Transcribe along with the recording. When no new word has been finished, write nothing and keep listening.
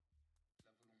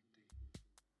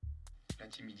La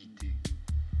timidité,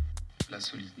 la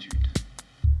solitude,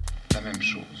 la même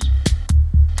chose.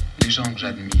 Les gens que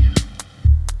j'admire,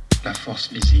 la force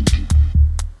physique,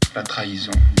 la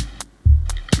trahison,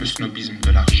 le snobisme de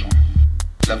l'argent,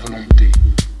 la volonté,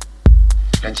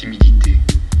 la timidité,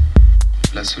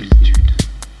 la solitude,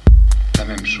 la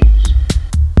même chose.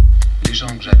 Les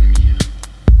gens que j'admire,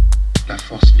 la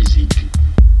force physique,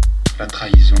 la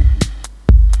trahison,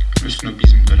 le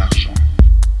snobisme de l'argent,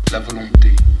 la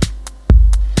volonté,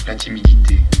 la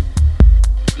timidité,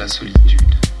 la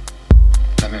solitude,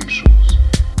 la même chose.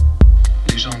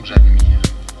 Les gens que j'admire,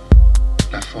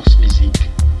 la force physique,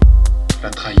 la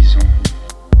trahison,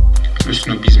 le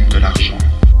snobisme de l'argent,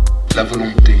 la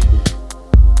volonté,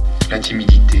 la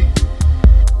timidité,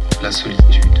 la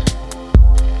solitude,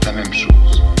 la même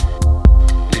chose.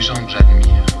 Les gens que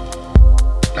j'admire,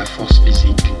 la force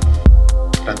physique,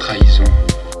 la trahison,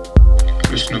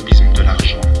 le snobisme de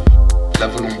l'argent, la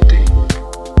volonté,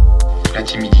 la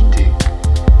timidité,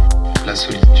 la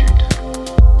solitude,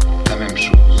 la même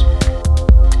chose.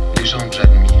 Les gens que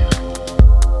j'admire,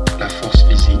 la force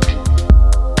physique,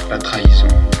 la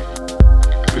trahison,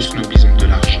 le snobisme de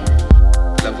l'argent,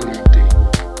 la volonté,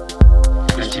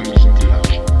 la timidité,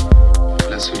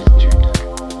 la solitude,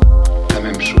 la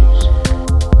même chose.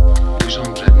 Les gens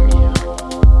que j'admire,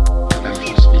 la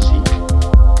force physique,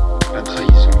 la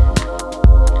trahison,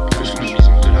 le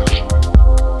snobisme de l'argent,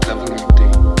 la volonté,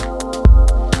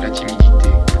 la timidité,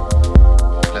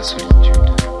 la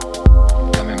solitude,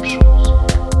 la même chose.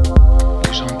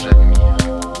 Les gens que j'admire,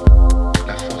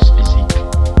 la force physique,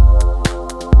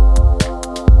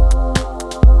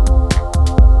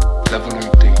 la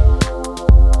volonté,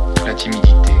 la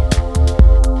timidité,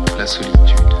 la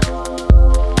solitude,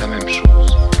 la même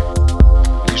chose.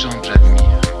 Les gens que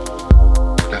j'admire,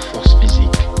 la force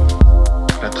physique,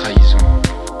 la trahison,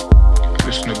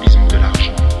 le snobisme de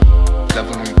l'argent, la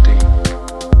volonté,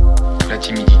 la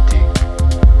timidité,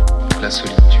 la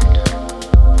solitude,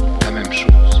 la même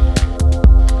chose.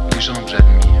 Les gens que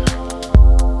j'admire,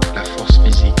 la force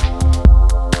physique,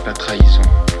 la trahison,